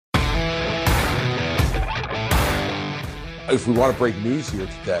if we want to break news here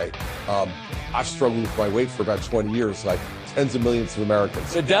today, I've struggled with my weight for about 20 years, like tens of millions of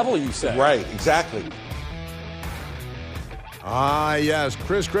Americans. The devil, you say? Right, exactly. Yes,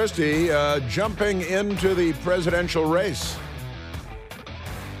 Chris Christie jumping into the presidential race.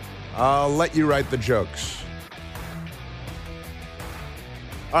 I'll let you write the jokes.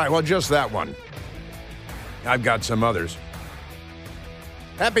 All right, well, just that one. I've got some others.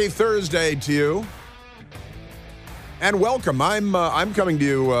 Happy Thursday to you. And welcome. I'm coming to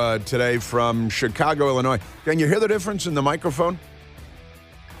you today from Chicago, Illinois. Can you hear the difference in the microphone?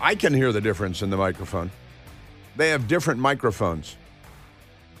 I can hear the difference in the microphone. They have different microphones.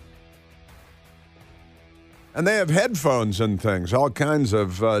 And they have headphones and things, all kinds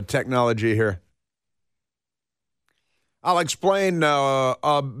of technology here. I'll explain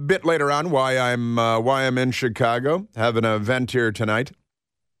a bit later on why I'm in Chicago, have an event here tonight.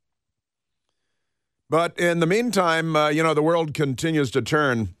 But in the meantime, the world continues to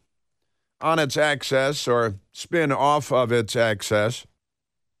turn on its axis or spin off of its axis.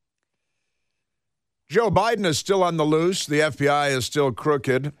 Joe Biden is still on the loose. The FBI is still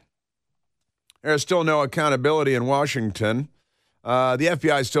crooked. There's still no accountability in Washington. The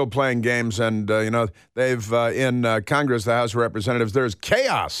FBI is still playing games, and, they've, in Congress, the House of Representatives, there's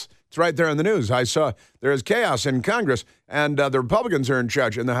chaos. It's right there in the news. I saw there's chaos in Congress, and the Republicans are in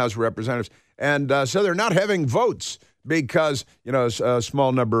charge in the House of Representatives. And so they're not having votes because, a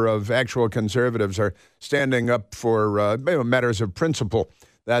small number of actual conservatives are standing up for matters of principle.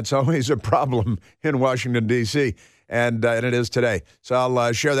 That's always a problem in Washington, D.C., and it is today. So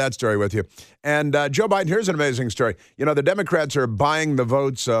I'll share that story with you. And Joe Biden, here's an amazing story. The Democrats are buying the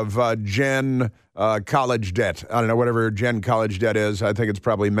votes of Gen college debt. I don't know, whatever Gen college debt is. I think it's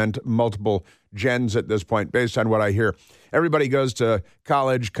probably meant multiple gens at this point, based on what I hear. Everybody goes to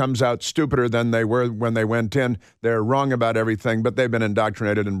college, comes out stupider than they were when they went in. They're wrong about everything, but they've been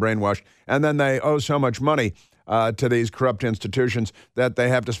indoctrinated and brainwashed. And then they owe so much money to these corrupt institutions that they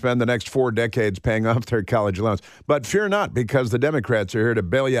have to spend the next 4 decades paying off their college loans. But fear not, because the Democrats are here to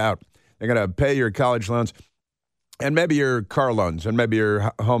bail you out. They're going to pay your college loans and maybe your car loans and maybe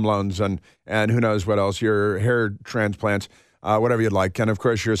your home loans and who knows what else, your hair transplants, whatever you'd like, and, of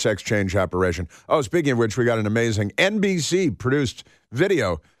course, your sex change operation. Oh, speaking of which, we got an amazing NBC-produced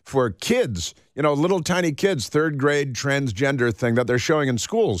video for kids, little tiny kids, third-grade transgender thing that they're showing in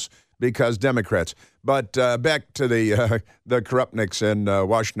schools because Democrats. But back to the corruptniks in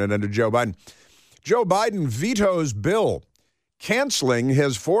Washington and to Joe Biden. Joe Biden vetoes bill canceling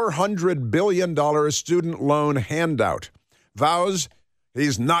his $400 billion student loan handout. Vows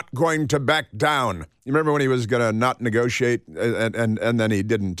he's not going to back down. You remember when he was going to not negotiate and then he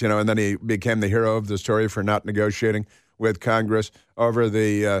didn't, and then he became the hero of the story for not negotiating with Congress over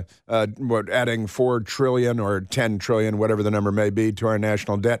the adding $4 trillion or $10 trillion, whatever the number may be, to our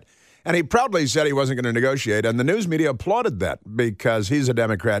national debt. And he proudly said he wasn't going to negotiate, and the news media applauded that because he's a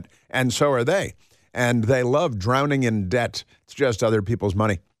Democrat, and so are they. And they love drowning in debt. It's just other people's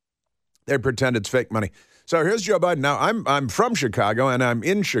money. They pretend it's fake money. So here's Joe Biden. Now, I'm from Chicago, and I'm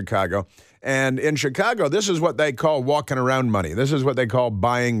in Chicago. And in Chicago, this is what they call walking around money. This is what they call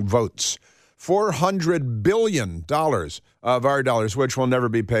buying votes. $400 billion of our dollars, which will never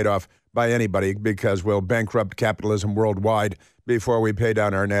be paid off by anybody because we'll bankrupt capitalism worldwide before we pay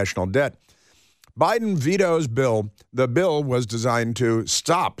down our national debt. Biden vetoes bill. The bill was designed to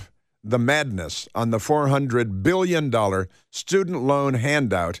stop the madness on the $400 billion student loan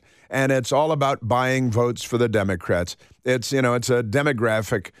handout, and it's all about buying votes for the Democrats. It's a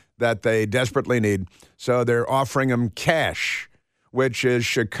demographic that they desperately need, so they're offering them cash, which is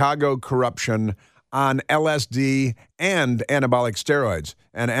Chicago corruption on LSD and anabolic steroids.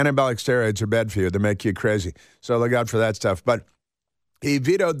 And anabolic steroids are bad for you. They make you crazy. So look out for that stuff. But he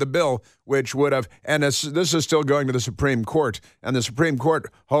vetoed the bill, which would have, and this is still going to the Supreme Court, and the Supreme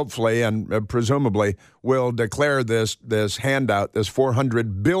Court, hopefully and presumably, will declare this handout, this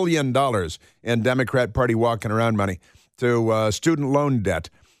 $400 billion in Democrat Party walking around money to student loan debt.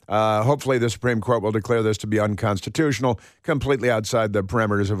 Hopefully the Supreme Court will declare this to be unconstitutional, completely outside the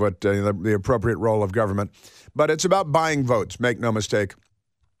parameters of what the appropriate role of government. But it's about buying votes, make no mistake.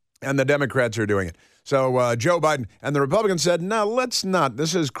 And the Democrats are doing it. So Joe Biden and the Republicans said, no, let's not.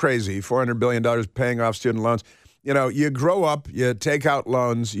 This is crazy, $400 billion paying off student loans. You grow up, you take out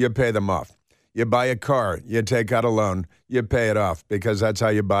loans, you pay them off. You buy a car, you take out a loan, you pay it off because that's how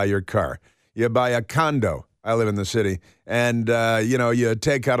you buy your car. You buy a condo. I live in the city. And, you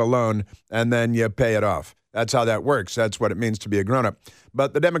take out a loan and then you pay it off. That's how that works. That's what it means to be a grown-up.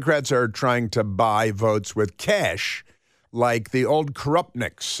 But the Democrats are trying to buy votes with cash like the old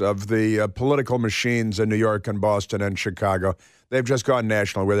Krupniks of the political machines in New York and Boston and Chicago. They've just gone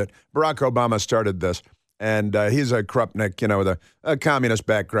national with it. Barack Obama started this, and he's a Krupnik, with a communist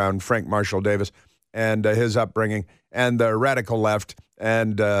background, Frank Marshall Davis, and his upbringing, and the radical left,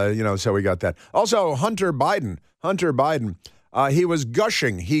 and, so we got that. Also, Hunter Biden, he was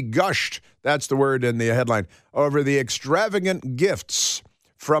gushing. He gushed, that's the word in the headline, over the extravagant gifts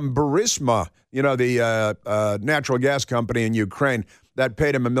from Burisma, the natural gas company in Ukraine that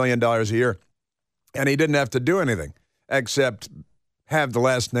paid him $1 million a year. And he didn't have to do anything except have the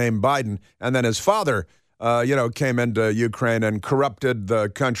last name Biden. And then his father, came into Ukraine and corrupted the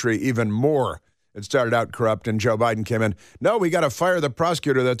country even more. It started out corrupt, and Joe Biden came in. No, we got to fire the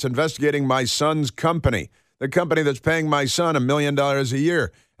prosecutor that's investigating my son's company, the company that's paying my son $1 million a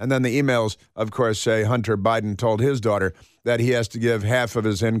year. And then the emails, of course, say Hunter Biden told his daughter that he has to give half of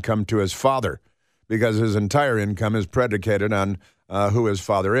his income to his father because his entire income is predicated on who his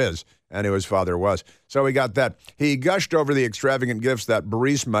father is and who his father was. So we got that. He gushed over the extravagant gifts, that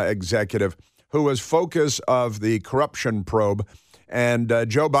Burisma executive who was focus of the corruption probe. And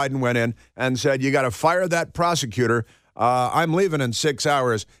Joe Biden went in and said, you got to fire that prosecutor. I'm leaving in 6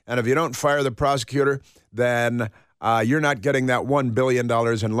 hours. And if you don't fire the prosecutor, then you're not getting that $1 billion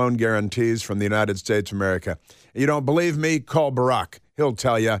in loan guarantees from the United States of America. You don't believe me? Call Barack. He'll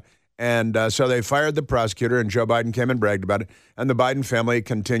tell you. And so they fired the prosecutor, and Joe Biden came and bragged about it. And the Biden family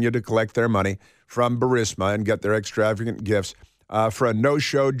continued to collect their money from Burisma and get their extravagant gifts for a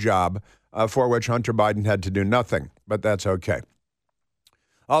no-show job for which Hunter Biden had to do nothing. But that's okay.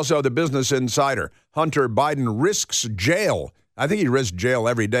 Also, the Business Insider, Hunter Biden risks jail. I think he risks jail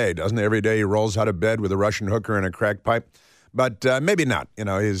every day, doesn't he? Every day he rolls out of bed with a Russian hooker and a crack pipe. But maybe not.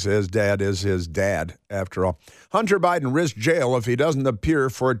 His dad is his dad, after all. Hunter Biden risks jail if he doesn't appear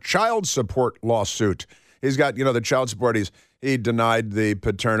for a child support lawsuit. He's got, the child support. He denied the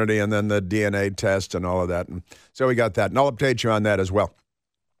paternity and then the DNA test and all of that. And so we got that. And I'll update you on that as well.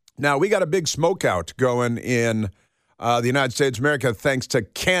 Now, we got a big smokeout going in the United States of America thanks to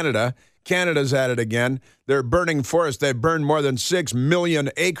Canada. Canada's at it again. They're burning forests. They've burned more than 6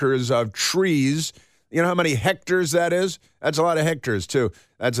 million acres of trees. You know how many hectares that is? That's a lot of hectares, too.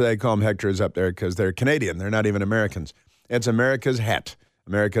 That's why they call them hectares up there, because they're Canadian. They're not even Americans. It's America's hat.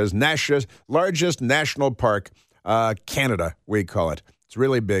 America's largest national park, Canada, we call it. It's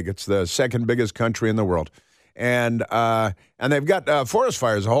really big. It's the second biggest country in the world. And they've got forest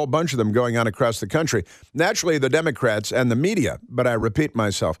fires, a whole bunch of them going on across the country. Naturally, the Democrats and the media, but I repeat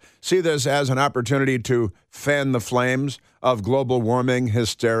myself, see this as an opportunity to fan the flames of global warming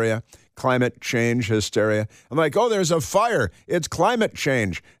hysteria, climate change hysteria. I'm like, oh, there's a fire. It's climate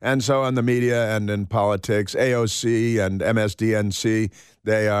change. And so in the media and in politics, AOC and MSDNC,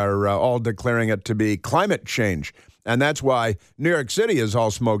 they are all declaring it to be climate change. And that's why New York City is all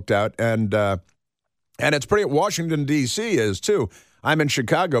smoked out. And it's pretty, Washington, D.C. is, too. I'm in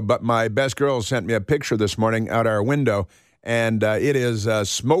Chicago, but my best girl sent me a picture this morning out our window, and it is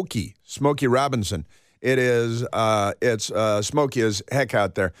Smokey Robinson. It's smoky as heck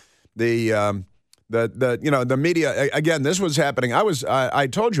out there. The media, again, this was happening. I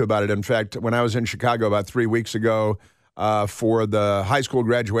told you about it, in fact, when I was in Chicago about 3 weeks ago for the high school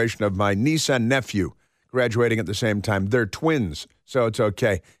graduation of my niece and nephew, graduating at the same time. They're twins, so it's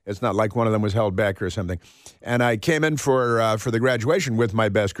okay. It's not like one of them was held back or something. And I came in for the graduation with my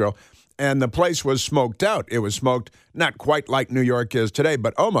best girl, and the place was smoked out. It was smoked not quite like New York is today,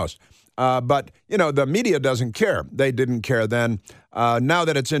 but almost. But, the media doesn't care. They didn't care then. Now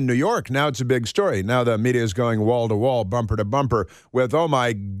that it's in New York, now it's a big story. Now the media is going wall to wall, bumper to bumper with, oh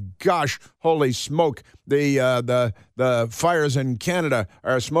my gosh, holy smoke. The fires in Canada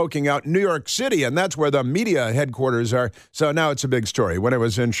are smoking out New York City, and that's where the media headquarters are. So now it's a big story. When it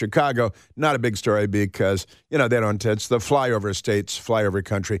was in Chicago, not a big story because, they don't, it's the flyover states, flyover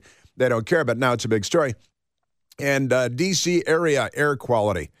country. They don't care, but now it's a big story. And D.C. area air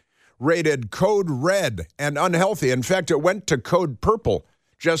quality rated code red and unhealthy. In fact, it went to code purple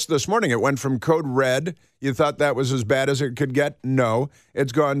just this morning. It went from code red. You thought that was as bad as it could get? No.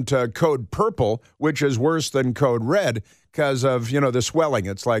 It's gone to code purple, which is worse than code red because of, the swelling.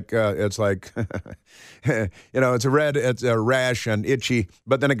 It's like, it's a red, it's a rash and itchy,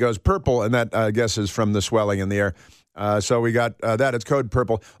 but then it goes purple, and that, I guess, is from the swelling in the air. So we got that. It's code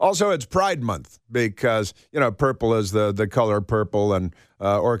purple. Also, it's Pride Month because, purple is the color purple and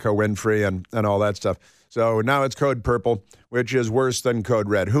Orca Winfrey and all that stuff. So now it's code purple, which is worse than code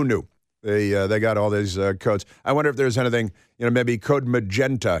red. Who knew? They got all these codes. I wonder if there's anything, maybe code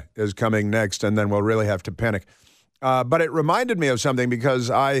magenta is coming next, and then we'll really have to panic. But it reminded me of something because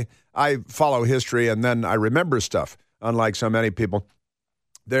I follow history and then I remember stuff. unlike so many people.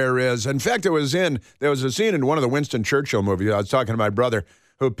 There was a scene in one of the Winston Churchill movies. I was talking to my brother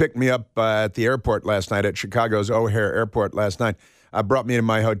who picked me up at the airport last night, at Chicago's O'Hare Airport last night. Brought me to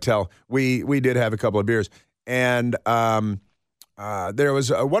my hotel. We did have a couple of beers. And there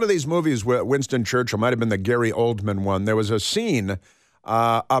was one of these movies with Winston Churchill, might have been the Gary Oldman one. There was a scene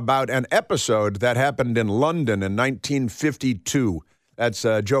about an episode that happened in London in 1952. That's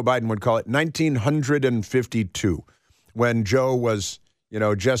Joe Biden would call it 1952, when Joe was,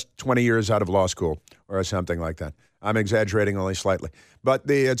 just 20 years out of law school or something like that. I'm exaggerating only slightly. But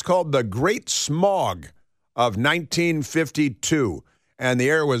it's called The Great Smog of 1952. And the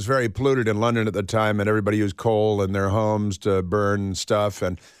air was very polluted in London at the time, and everybody used coal in their homes to burn stuff.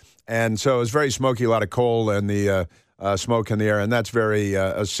 And so it was very smoky, a lot of coal and the smoke in the air, and that's very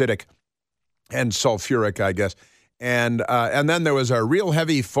acidic and sulfuric, I guess. And then there was a real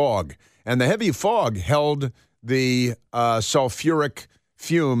heavy fog, and the heavy fog held the sulfuric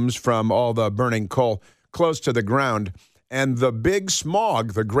fumes from all the burning coal close to the ground. And the big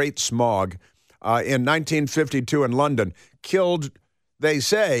smog, the Great Smog, in 1952 in London killed, they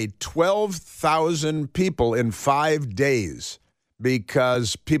say, 12,000 people in 5 days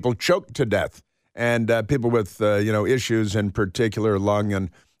because people choked to death, and people with issues, in particular lung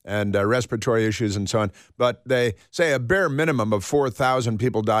and respiratory issues and so on. But they say a bare minimum of 4,000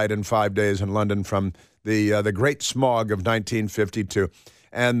 people died in 5 days in London from the Great Smog of 1952.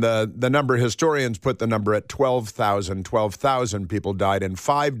 And the number, historians put the number at 12,000. 12,000 people died in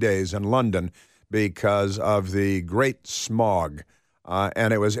 5 days in London because of the Great Smog.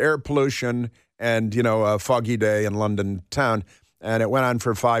 And it was air pollution and, a foggy day in London town. And it went on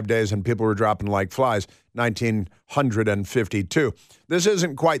for 5 days, and people were dropping like flies. 1952. This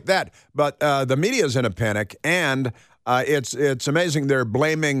isn't quite that, but the media's in a panic, and it's amazing. They're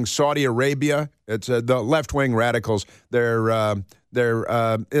blaming Saudi Arabia. It's the left-wing radicals. They're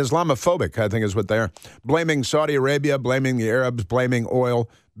Islamophobic, I think is what they are. Blaming Saudi Arabia, blaming the Arabs, blaming oil,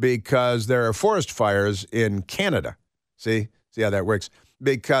 because there are forest fires in Canada. See how that works?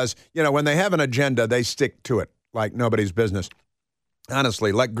 Because, when they have an agenda, they stick to it like nobody's business.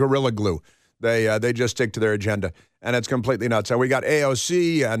 Honestly, like Gorilla Glue. They just stick to their agenda, and it's completely nuts. And we got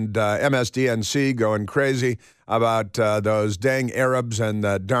AOC and MSDNC going crazy about those dang Arabs and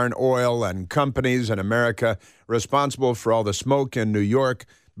the darn oil and companies in America responsible for all the smoke in New York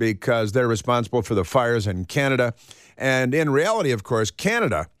because they're responsible for the fires in Canada. And in reality, of course,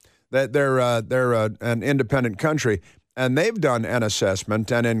 Canada, that they're an independent country, and they've done an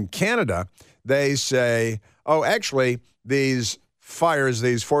assessment. And in Canada, they say, actually, these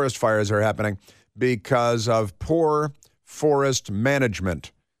forest fires are happening because of poor forest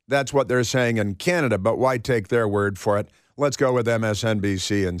management. That's what they're saying in Canada, but why take their word for it? Let's go with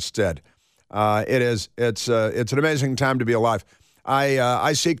MSNBC instead. It's an amazing time to be alive.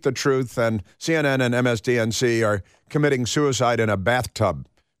 I seek the truth, and CNN and MSDNC are committing suicide in a bathtub,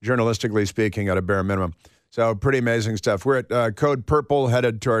 journalistically speaking, at a bare minimum. So pretty amazing stuff. We're at code purple,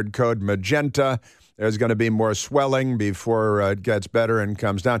 headed toward code magenta. There's going to be more swelling before it gets better and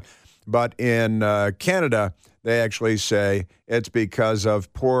comes down. But in Canada, they actually say it's because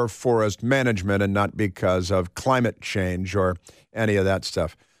of poor forest management and not because of climate change or any of that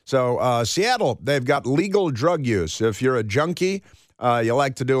stuff. So Seattle, they've got legal drug use. If you're a junkie, you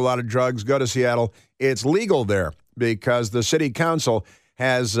like to do a lot of drugs, go to Seattle. It's legal there because the city council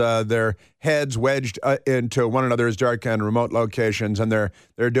has their heads wedged into one another's dark and remote locations, and they're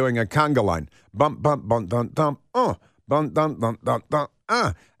doing a conga line. Bump, bump, bump, bump, bump, bump, bump, bump, bump, bump,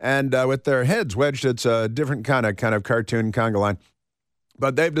 and with their heads wedged, it's a different kind of cartoon conga line.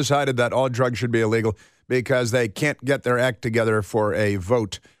 But they've decided that all drugs should be illegal because they can't get their act together for a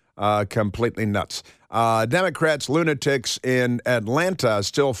vote. Completely nuts. Democrats, lunatics in Atlanta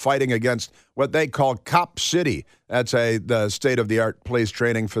still fighting against what they call Cop City. That's the state-of-the-art police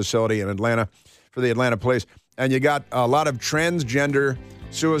training facility in Atlanta for the Atlanta police. And you got a lot of transgender,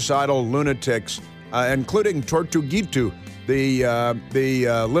 suicidal lunatics, including Tortuguito,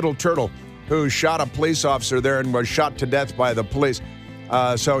 the little turtle who shot a police officer there and was shot to death by the police.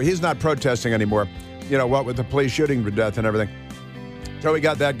 So he's not protesting anymore. What with the police shooting to death and everything. So we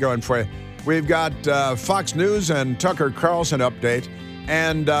got that going for you. We've got Fox News and Tucker Carlson update.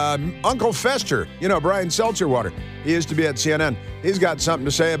 And Uncle Fester, Brian Seltzerwater, he used to be at CNN. He's got something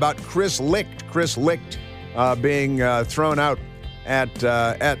to say about Chris Licht being thrown out at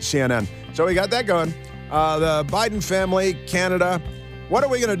CNN. So we got that going. The Biden family, Canada. What are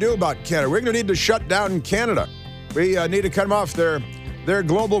we going to do about Canada? We're going to need to shut down Canada. We need to cut them off their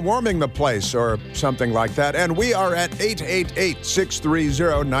global warming the place or something like that. And we are at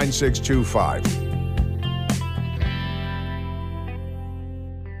 888-630-9625.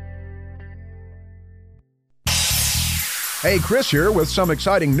 Hey, Chris here with some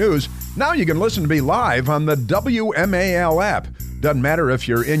exciting news. Now you can listen to me live on the WMAL app. Doesn't matter if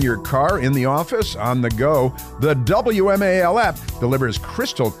you're in your car, in the office, on the go. The WMAL app delivers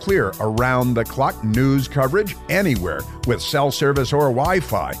crystal clear around-the-clock news coverage anywhere with cell service or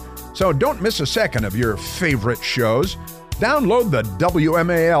Wi-Fi. So don't miss a second of your favorite shows. Download the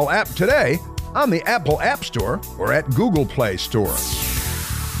WMAL app today on the Apple App Store or at Google Play Store.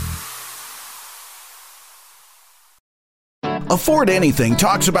 Afford Anything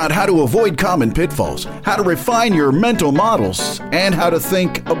talks about how to avoid common pitfalls, how to refine your mental models, and how to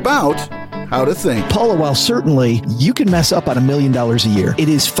think about how to think. Paula, while certainly you can mess up on $1 million a year, it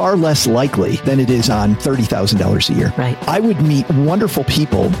is far less likely than it is on $30,000 a year. Right. I would meet wonderful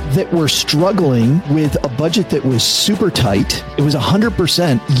people that were struggling with a budget that was super tight. It was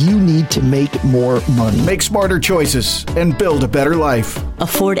 100% you need to make more money. Make smarter choices and build a better life.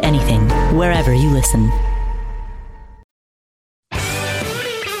 Afford Anything, wherever you listen.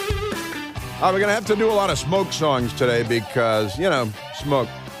 We're going to have to do a lot of smoke songs today because, smoke.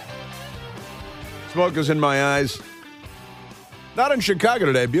 Smoke is in my eyes. Not in Chicago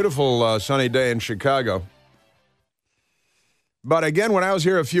today. Beautiful sunny day in Chicago. But again, when I was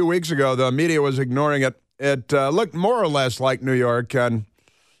here a few weeks ago, the media was ignoring it. It looked more or less like New York, and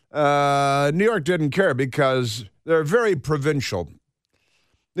New York didn't care because they're very provincial.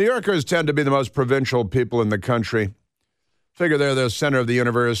 New Yorkers tend to be the most provincial people in the country. Figure they're the center of the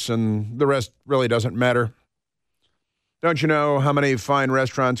universe, and the rest really doesn't matter. Don't you know how many fine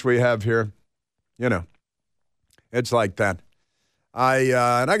restaurants we have here? It's like that. And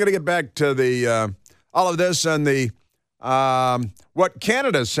I got to get back to the all of this and the what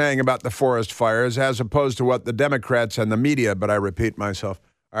Canada's saying about the forest fires, as opposed to what the Democrats and the media, but I repeat myself,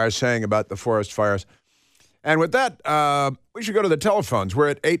 are saying about the forest fires. And with that, we should go to the telephones. We're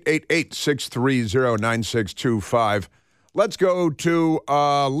at 888-630-9625. Let's go to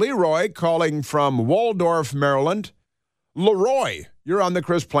Leroy calling from Waldorf, Maryland. Leroy, you're on the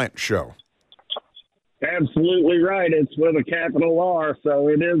Chris Plante Show. Absolutely right. It's with a capital R, so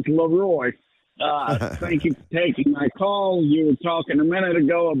it is Leroy. Thank you for taking my call. You were talking a minute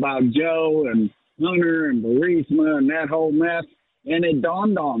ago about Joe and Hunter and Burisma and that whole mess, and it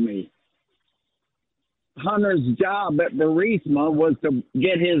dawned on me. Hunter's job at Burisma was to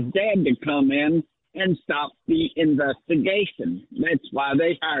get his dad to come in and stop the investigation. That's why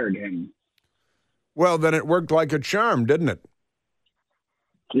they hired him. Well, then it worked like a charm, didn't it?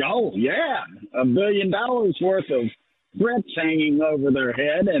 Oh, yeah. $1 billion worth of threats hanging over their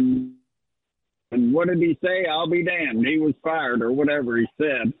head. And what did he say? I'll be damned. He was fired or whatever he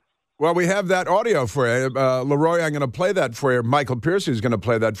said. Well, we have that audio for you. Leroy, I'm going to play that for you. Michael Piercy is going to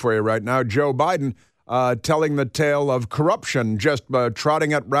play that for you right now. Joe Biden telling the tale of corruption, just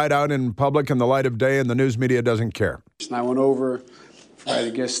trotting it right out in public in the light of day, and the news media doesn't care. And I went over for, I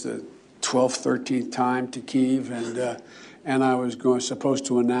guess, the 12th, 13th time to Kyiv, and I was supposed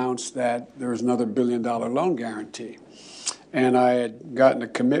to announce that there was another $1 billion loan guarantee. And I had gotten a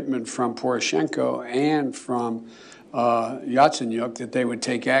commitment from Poroshenko and from Yatsenyuk that they would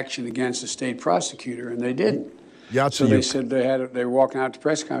take action against the state prosecutor, and they didn't. So they said they were walking out to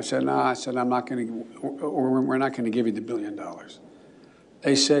press conference. I said, no, I'm not going to, we're not going to give you the $1 billion.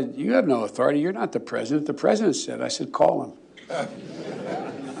 They said, you have no authority. You're not the president. The president said. I said, call him.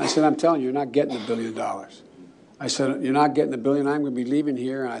 I said, I'm telling you, you're not getting the $1 billion. I said, you're not getting the $1 billion. I'm going to be leaving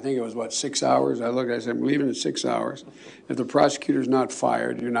here. And I think it was, 6 hours? I said, I'm leaving in 6 hours. If the prosecutor's not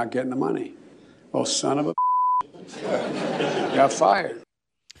fired, you're not getting the money. Well, son of a got fired.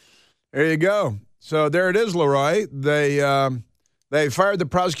 There you go. So there it is, Leroy. They fired the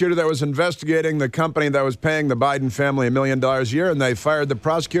prosecutor that was investigating the company that was paying the Biden family $1 million a year, and they fired the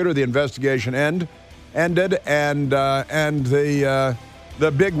prosecutor. The investigation ended, and the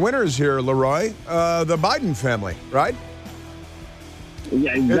big winners here, Leroy, the Biden family, right?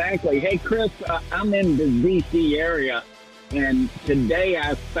 Yeah, exactly. Hey, Chris, I'm in the D.C. area, and today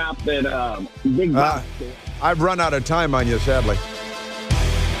I stopped at Big Box. I've run out of time on you, sadly.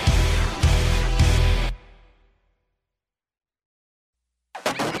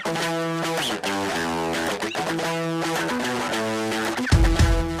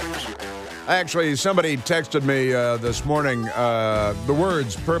 Actually, somebody texted me this morning the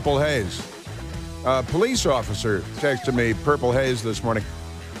words Purple Haze. A police officer texted me Purple Haze this morning.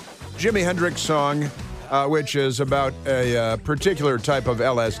 Jimi Hendrix song, which is about a particular type of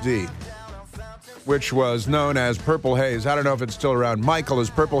LSD, which was known as Purple Haze. I don't know if it's still around. Michael, is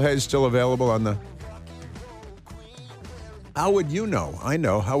Purple Haze still available on the... How would you know? I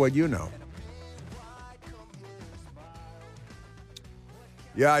know. How would you know?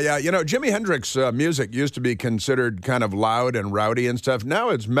 Yeah. You know, Jimi Hendrix music used to be considered kind of loud and rowdy and stuff. Now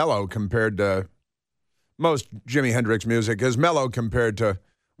it's mellow compared to most Jimi Hendrix music is mellow compared to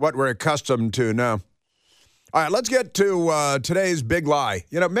what we're accustomed to now. All right, let's get to today's big lie.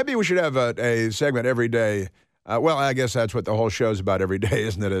 You know, maybe we should have a segment every day. Well, I guess that's what the whole show's about every day,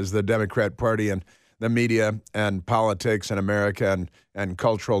 isn't it? Is the Democrat Party and the media and politics in America and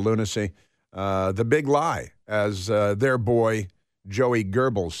cultural lunacy. The big lie, as their boy Joey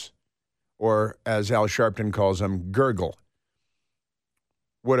Goebbels, or as Al Sharpton calls him, Gurgle,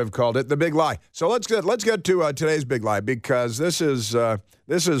 would have called it the big lie. So let's get to today's big lie, because this is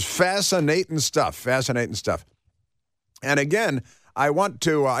fascinating stuff. Fascinating stuff. And again, I went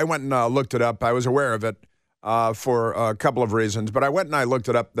and looked it up. I was aware of it for a couple of reasons, but I went and I looked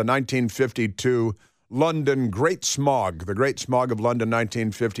it up. The 1952 London Great Smog, the Great Smog of London,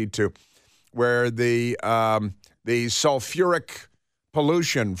 1952, where the sulfuric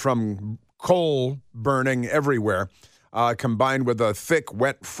pollution from coal burning everywhere, combined with a thick,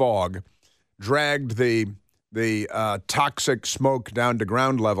 wet fog, dragged the toxic smoke down to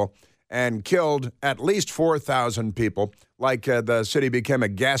ground level and killed at least 4,000 people. Like the city became a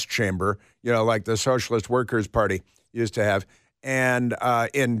gas chamber, you know, like the Socialist Workers' Party used to have, and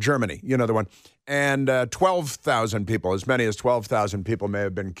in Germany, you know the one, and 12,000 people, as many as 12,000 people may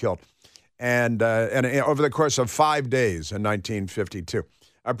have been killed. And over the course of 5 days in 1952.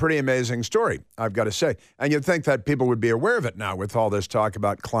 A pretty amazing story, I've got to say. And you'd think that people would be aware of it now with all this talk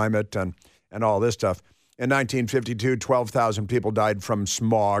about climate and all this stuff. In 1952, 12,000 people died from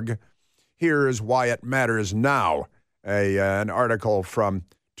smog. Here's why it matters now. An article from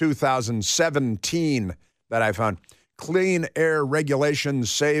 2017 that I found. Clean air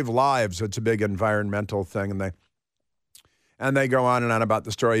regulations save lives. It's a big environmental thing, and they go on and on about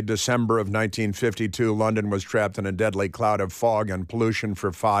the story. December of 1952, London was trapped in a deadly cloud of fog and pollution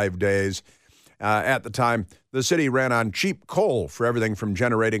for 5 days. At the time, the city ran on cheap coal for everything from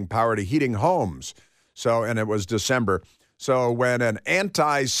generating power to heating homes. And it was December. So when an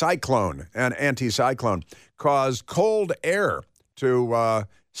anti-cyclone caused cold air to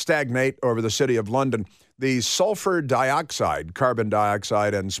stagnate over the city of London, the sulfur dioxide, carbon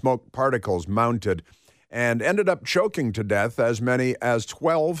dioxide, and smoke particles mounted and ended up choking to death as many as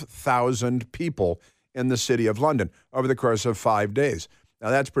 12,000 people in the city of London over the course of 5 days.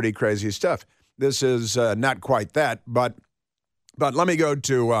 Now, that's pretty crazy stuff. This is not quite that, but let me go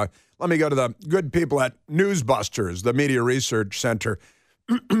to the good people at Newsbusters, the Media Research Center,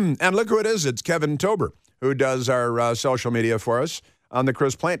 and look who it is. It's Kevin Tober, who does our social media for us on the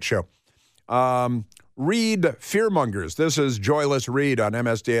Chris Plant Show. Read fearmongers. This is Joyless Reed on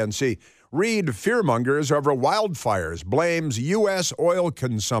MSDNC. Reed fearmongers over wildfires, blames U.S. oil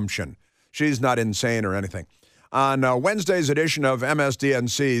consumption. She's not insane or anything. On Wednesday's edition of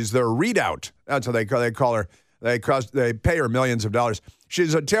MSDNC's The Readout, that's what they call her. They pay her millions of dollars.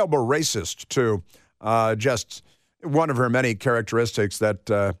 She's a terrible racist, too. Just one of her many characteristics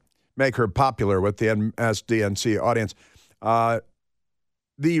that make her popular with the MSDNC audience. The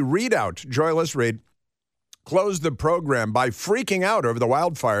Readout, Joyless Reed, closed the program by freaking out over the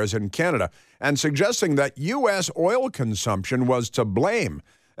wildfires in Canada and suggesting that U.S. oil consumption was to blame.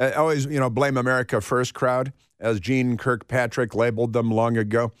 Always, blame America first crowd, as Gene Kirkpatrick labeled them long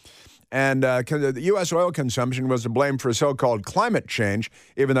ago. And the U.S. oil consumption was to blame for so-called climate change,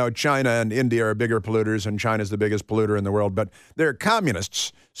 even though China and India are bigger polluters, and China's the biggest polluter in the world. But they're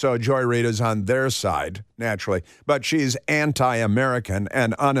communists, so Joy Reid is on their side, naturally. But she's anti-American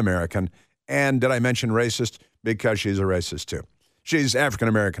and un-American. And did I mention racist? Because she's a racist, too. She's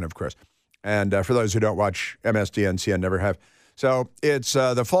African-American, of course. And for those who don't watch MSDNC and never have. So it's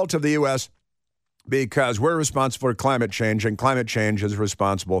the fault of the U.S. because we're responsible for climate change, and climate change is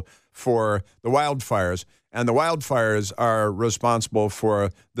responsible for the wildfires. And the wildfires are responsible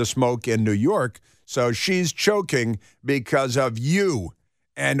for the smoke in New York. So she's choking because of you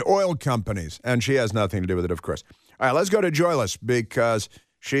and oil companies. And she has nothing to do with it, of course. All right, let's go to Joyless, because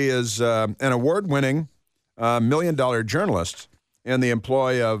she is an award-winning $1 million journalist in the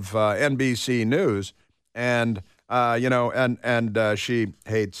employ of NBC News, and she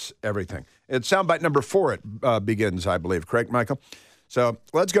hates everything. It's soundbite number 4. It begins, I believe. Correct, Michael? So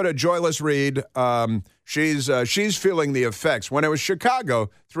let's go to Joyless Reed. She's feeling the effects. When it was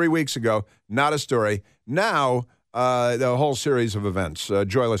Chicago 3 weeks ago, not a story. Now the whole series of events.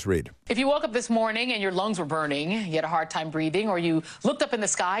 Joyless Reed. If you woke up this morning and your lungs were burning, you had a hard time breathing, or you looked up in the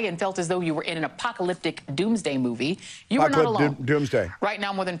sky and felt as though you were in an apocalyptic doomsday movie, you were not alone. Doomsday. Right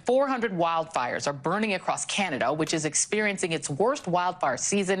now, more than 400 wildfires are burning across Canada, which is experiencing its worst wildfire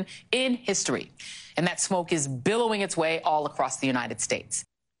season in history. And that smoke is billowing its way all across the United States.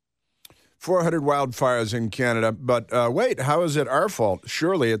 400 wildfires in Canada. But wait, how is it our fault?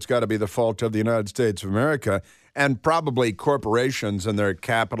 Surely it's got to be the fault of the United States of America and probably corporations and their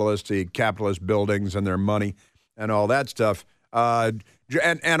capitalist buildings and their money and all that stuff.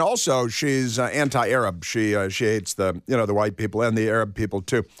 And also, she's anti-Arab. She hates the white people and the Arab people,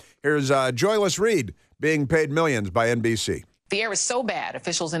 too. Here's Joyless Reed being paid millions by NBC. The air is so bad,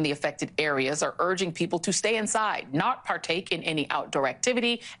 officials in the affected areas are urging people to stay inside, not partake in any outdoor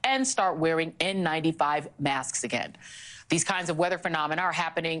activity, and start wearing N95 masks again. These kinds of weather phenomena are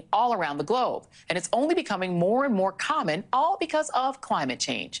happening all around the globe, and it's only becoming more and more common, all because of climate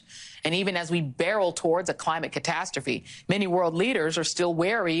change. And even as we barrel towards a climate catastrophe, many world leaders are still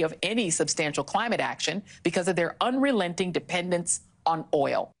wary of any substantial climate action because of their unrelenting dependence on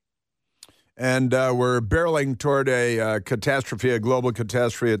oil. And we're barreling toward a catastrophe, a global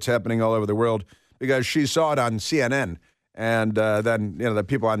catastrophe. It's happening all over the world because she saw it on CNN. And then, the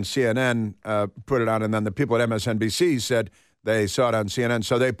people on CNN put it on, and then the people at MSNBC said they saw it on CNN,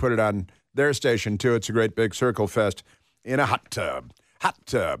 so they put it on their station, too. It's a great big circle fest in a hot tub.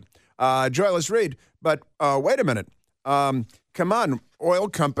 Joyless Reed, but wait a minute. Come on, oil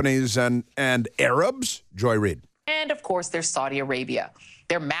companies and Arabs? Joy Reid. And, of course, there's Saudi Arabia.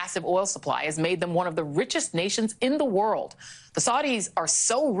 Their massive oil supply has made them one of the richest nations in the world. The Saudis are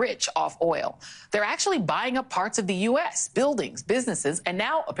so rich off oil, they're actually buying up parts of the U.S., buildings, businesses, and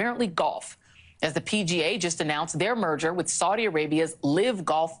now apparently golf, as the PGA just announced their merger with Saudi Arabia's Live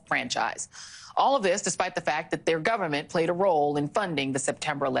Golf franchise. All of this despite the fact that their government played a role in funding the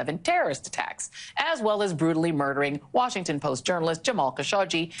September 11 terrorist attacks, as well as brutally murdering Washington Post journalist Jamal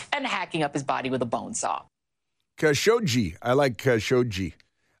Khashoggi and hacking up his body with a bone saw. Khashoggi. I like Khashoggi.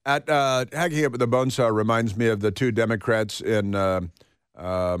 Hacking up with the bone saw reminds me of the two Democrats in,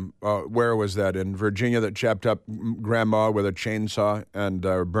 where was that, in Virginia that chopped up grandma with a chainsaw and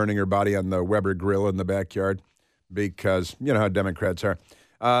burning her body on the Weber grill in the backyard because, you know how Democrats are.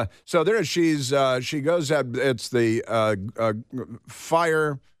 So there she goes at, it's the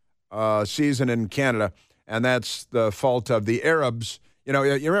fire season in Canada, and that's the fault of the Arabs. You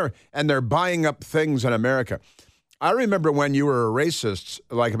remember, and they're buying up things in America. I remember when you were a racist,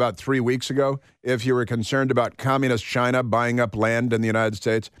 like about 3 weeks ago, if you were concerned about communist China buying up land in the United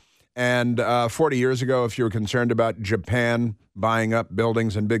States, and 40 years ago, if you were concerned about Japan buying up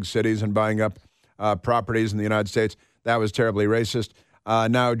buildings in big cities and buying up properties in the United States, that was terribly racist.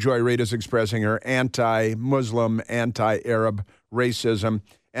 Now Joy Reid is expressing her anti-Muslim, anti-Arab racism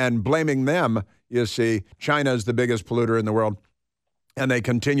and blaming them. You see, China is the biggest polluter in the world, and they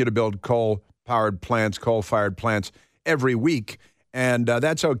continue to build coal-fired plants every week, and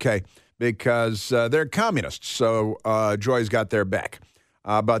that's okay because they're communists, so Joy's got their back.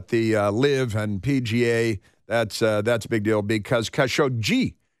 But the Live and PGA, that's a big deal because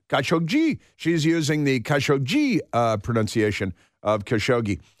Khashoggi, she's using the Khashoggi pronunciation of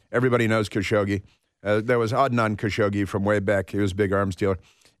Khashoggi. Everybody knows Khashoggi. There was Adnan Khashoggi from way back. He was a big arms dealer.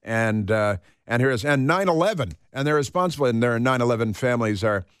 And 9/11, and they're responsible, and their 9/11 families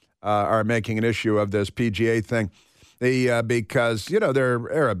are making an issue of this PGA thing, because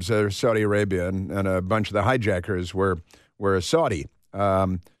they're Arabs, they're Saudi Arabia, and a bunch of the hijackers were Saudi,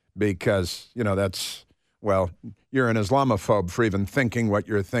 because you're an Islamophobe for even thinking what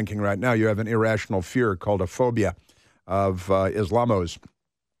you're thinking right now. You have an irrational fear called a phobia of Islamos,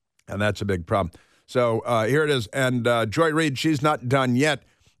 and that's a big problem. So here it is, and Joy Reid, she's not done yet.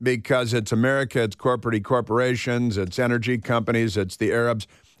 Because it's America, it's corporations, it's energy companies, it's the Arabs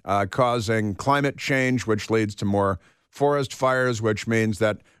causing climate change, which leads to more forest fires, which means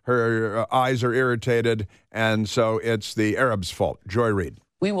that her eyes are irritated, and so it's the Arabs' fault. Joy Reid.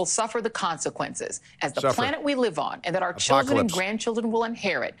 We will suffer the consequences as the planet we live on and that our children and grandchildren will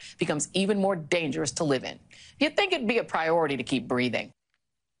inherit becomes even more dangerous to live in. You'd think it'd be a priority to keep breathing.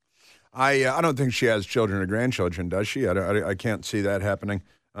 I don't think she has children or grandchildren, does she? I can't see that happening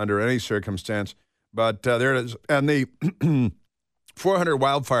under any circumstance. But there it is. And the 400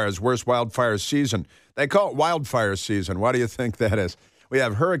 wildfires, worst wildfire season. They call it wildfire season. Why do you think that is? We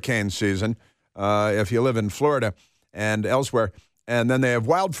have hurricane season if you live in Florida and elsewhere. And then they have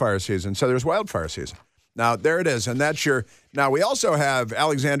wildfire season. So there's wildfire season. Now, there it is. And that's your... Now, we also have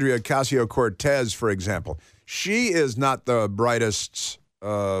Alexandria Ocasio-Cortez, for example. She is not the brightest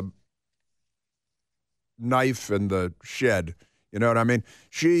knife in the shed. You know what I mean?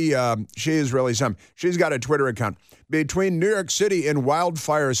 She is really something. She's got a Twitter account. Between New York City in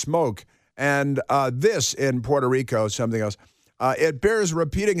wildfire smoke and this in Puerto Rico, something else, it bears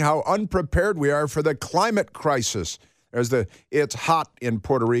repeating how unprepared we are for the climate crisis. It's hot in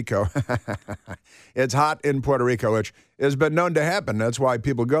Puerto Rico. It's hot in Puerto Rico, which has been known to happen. That's why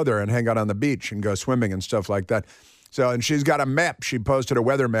people go there and hang out on the beach and go swimming and stuff like that. So, and she's got a map. She posted a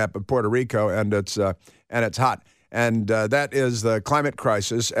weather map of Puerto Rico, and it's hot. And that is the climate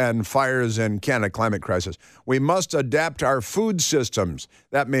crisis and fires in Canada climate crisis. We must adapt our food systems.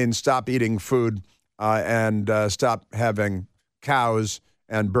 That means stop eating food and stop having cows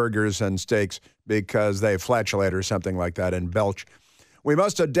and burgers and steaks because they flatulate or something like that and belch. We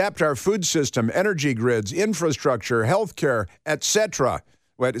must adapt our food system, energy grids, infrastructure, healthcare, etc.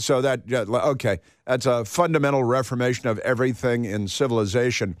 So that's a fundamental reformation of everything in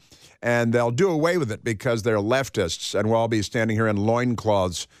civilization. And they'll do away with it because they're leftists, and we'll all be standing here in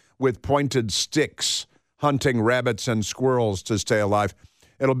loincloths with pointed sticks, hunting rabbits and squirrels to stay alive.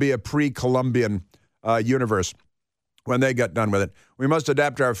 It'll be a pre-Columbian universe when they get done with it. We must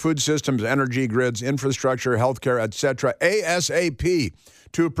adapt our food systems, energy grids, infrastructure, healthcare, etc., ASAP,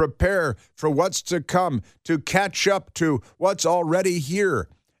 to prepare for what's to come, to catch up to what's already here.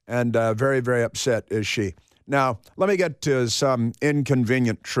 And very, very upset is she. Now, let me get to some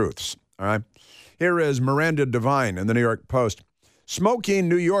inconvenient truths, all right? Here is Miranda Devine in the New York Post. Smoking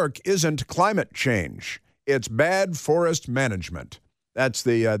New York isn't climate change. It's bad forest management. That's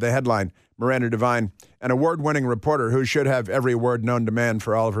the headline. Miranda Devine, an award-winning reporter who should have every award known to man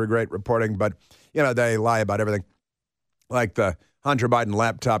for all of her great reporting, but, you know, they lie about everything, like the Hunter Biden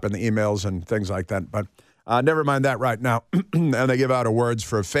laptop and the emails and things like that. But never mind that right now. And they give out awards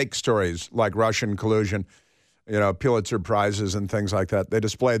for fake stories like Russian collusion, you know, Pulitzer Prizes and things like that. They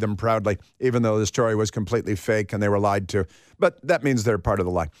display them proudly, even though the story was completely fake and they were lied to. But that means they're part of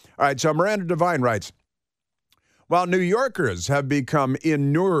the lie. All right, so Miranda Devine writes, while New Yorkers have become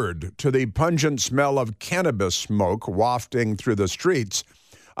inured to the pungent smell of cannabis smoke wafting through the streets,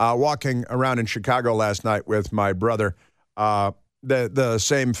 walking around in Chicago last night with my brother, the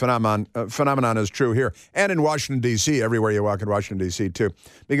same phenomenon is true here. And in Washington, D.C., everywhere you walk in Washington, D.C., too.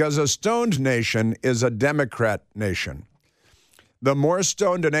 Because a stoned nation is a Democrat nation. The more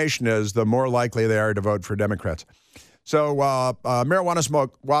stoned a nation is, the more likely they are to vote for Democrats. So marijuana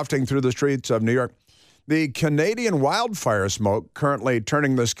smoke wafting through the streets of New York. The Canadian wildfire smoke, currently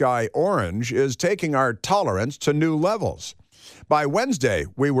turning the sky orange, is taking our tolerance to new levels. By Wednesday,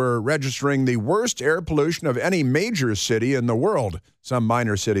 we were registering the worst air pollution of any major city in the world. Some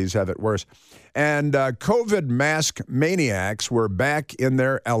minor cities have it worse. And COVID mask maniacs were back in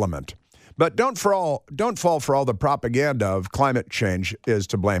their element. But don't fall for all the propaganda of climate change is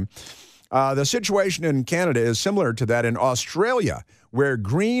to blame. The situation in Canada is similar to that in Australia, where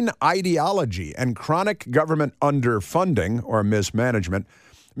green ideology and chronic government underfunding or mismanagement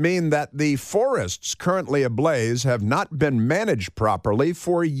mean that the forests currently ablaze have not been managed properly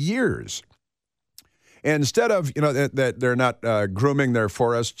for years. Instead of, that they're not grooming their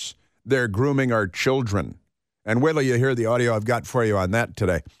forests, they're grooming our children. And wait till you hear the audio I've got for you on that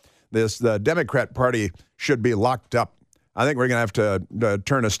today. The Democrat Party should be locked up. I think we're going to have to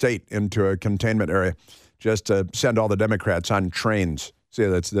turn a state into a containment area just to send all the Democrats on trains. See,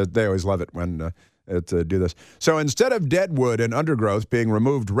 they always love it when do this. So instead of dead wood and undergrowth being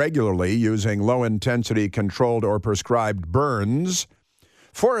removed regularly using low-intensity controlled or prescribed burns,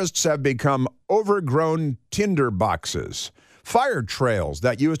 forests have become overgrown tinder boxes. Fire trails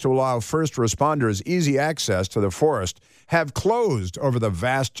that used to allow first responders easy access to the forest have closed over the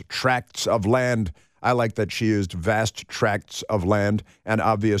vast tracts of land. I like that she used vast tracts of land, an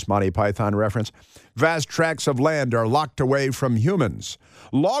obvious Monty Python reference. Vast tracts of land are locked away from humans.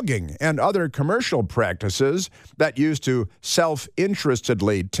 Logging and other commercial practices that used to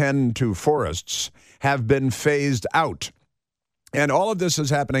self-interestedly tend to forests have been phased out. And all of this is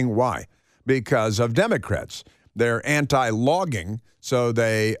happening, why? Because of Democrats. They're anti-logging, so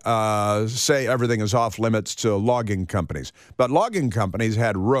they say everything is off limits to logging companies. But logging companies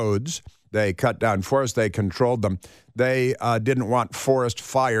had roads. They cut down forests. They controlled them. They didn't want forest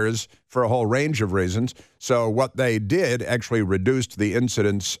fires for a whole range of reasons. So what they did actually reduced the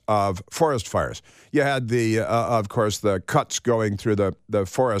incidence of forest fires. You had of course, the cuts going through the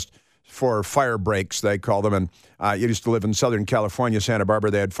forest for fire breaks, they call them. And you used to live in Southern California, Santa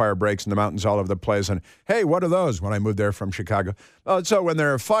Barbara. They had fire breaks in the mountains all over the place. And, hey, what are those when I moved there from Chicago? So when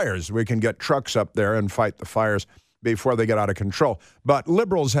there are fires, we can get trucks up there and fight the fires. before they get out of control. But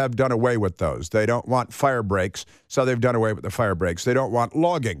liberals have done away with those. They don't want fire breaks, so they've done away with the fire breaks. They don't want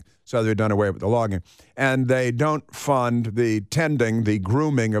logging, so they've done away with the logging. And they don't fund the tending, the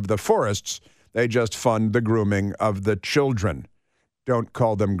grooming of the forests. They just fund the grooming of the children. Don't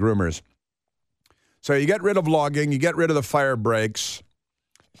call them groomers. So you get rid of logging, you get rid of the fire breaks,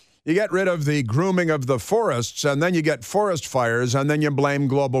 you get rid of the grooming of the forests, and then you get forest fires, and then you blame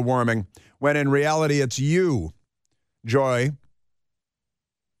global warming, when in reality it's you. Joyless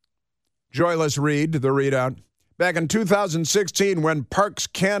Reed, the readout. Back in 2016, when Parks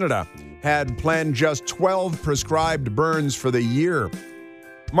Canada had planned just 12 prescribed burns for the year,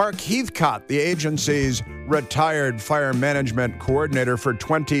 Mark Heathcott, the agency's retired fire management coordinator for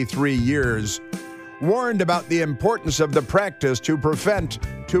 23 years, warned about the importance of the practice to prevent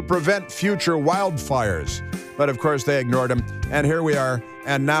future wildfires. But of course they ignored him, and here we are,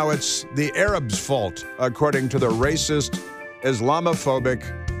 and now it's the Arabs' fault, according to the racist, Islamophobic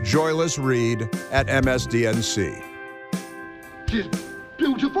Joyless Reed at MSDNC. She's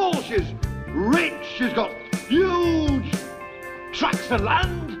beautiful, she's rich, she's got huge tracts of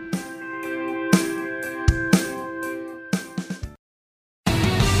land.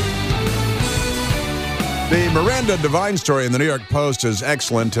 The Miranda Devine story in the New York Post is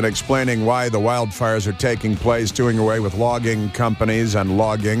excellent in explaining why the wildfires are taking place, doing away with logging companies and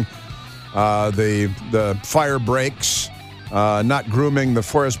logging, the fire breaks, not grooming the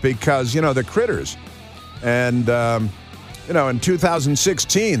forest because, the critters. And, in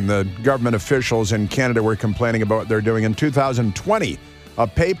 2016, the government officials in Canada were complaining about what they're doing. In 2020, a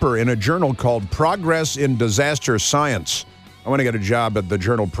paper in a journal called Progress in Disaster Science, I want to get a job at the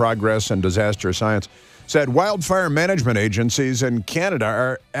journal Progress in Disaster Science, said wildfire management agencies in Canada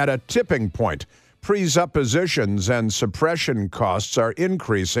are at a tipping point. Presuppositions and suppression costs are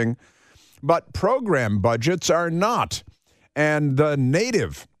increasing, but program budgets are not. And the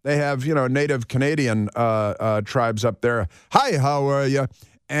native, they have, native Canadian tribes up there. Hi, how are you?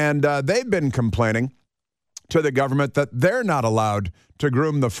 And they've been complaining to the government that they're not allowed to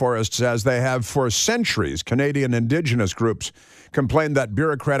groom the forests as they have for centuries. Canadian Indigenous groups complain that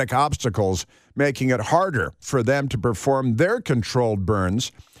bureaucratic obstacles making it harder for them to perform their controlled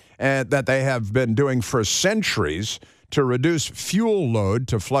burns that they have been doing for centuries to reduce fuel load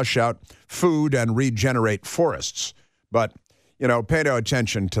to flush out food and regenerate forests. But, pay no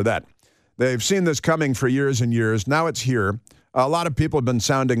attention to that. They've seen this coming for years and years. Now it's here. A lot of people have been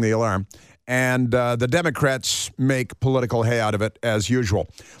sounding the alarm. And the Democrats make political hay out of it, as usual.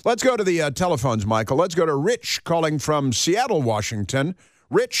 Let's go to the telephones, Michael. Let's go to Rich calling from Seattle, Washington.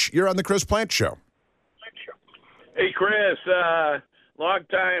 Rich, you're on the Chris Plante Show. Hey, Chris. Long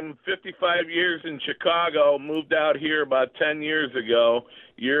time, 55 years in Chicago. Moved out here about 10 years ago.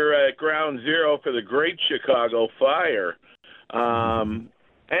 You're at ground zero for the Great Chicago Fire.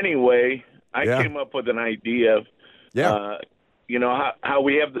 Anyway, I came up with an idea. How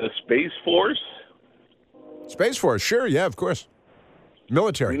we have the Space Force? Space Force, sure, yeah, of course.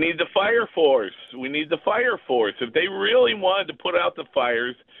 Military. We need the Fire Force. If they really wanted to put out the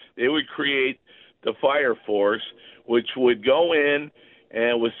fires, they would create the Fire Force, which would go in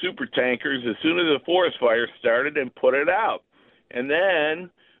and with super tankers as soon as the forest fire started and put it out. And then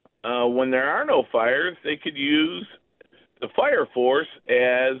when there are no fires, they could use the Fire Force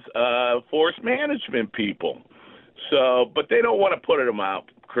as forest management people. So, but they don't want to put them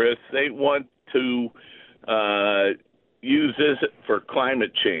out, Chris. They want to use this for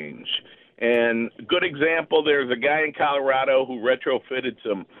climate change. And good example, there's a guy in Colorado who retrofitted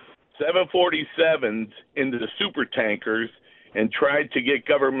some 747s into the super tankers and tried to get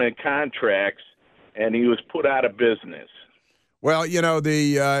government contracts, and he was put out of business. Well,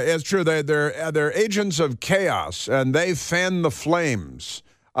 it's true. They're agents of chaos, and they fan the flames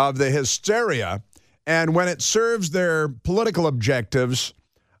of the hysteria. And when it serves their political objectives,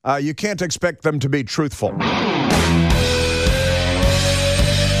 you can't expect them to be truthful.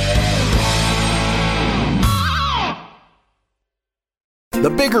 The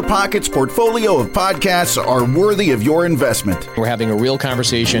Bigger Pockets portfolio of podcasts are worthy of your investment. We're having a real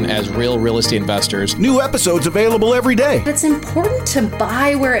conversation as real estate investors. New episodes available every day. It's important to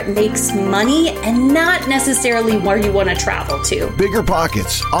buy where it makes money and not necessarily where you want to travel to. Bigger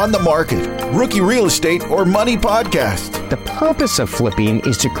Pockets, On the Market, Rookie Real Estate, or Money Podcast. The purpose of flipping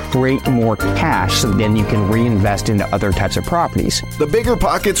is to create more cash so then you can reinvest into other types of properties. The Bigger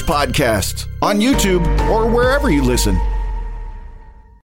Pockets Podcast on YouTube or wherever you listen.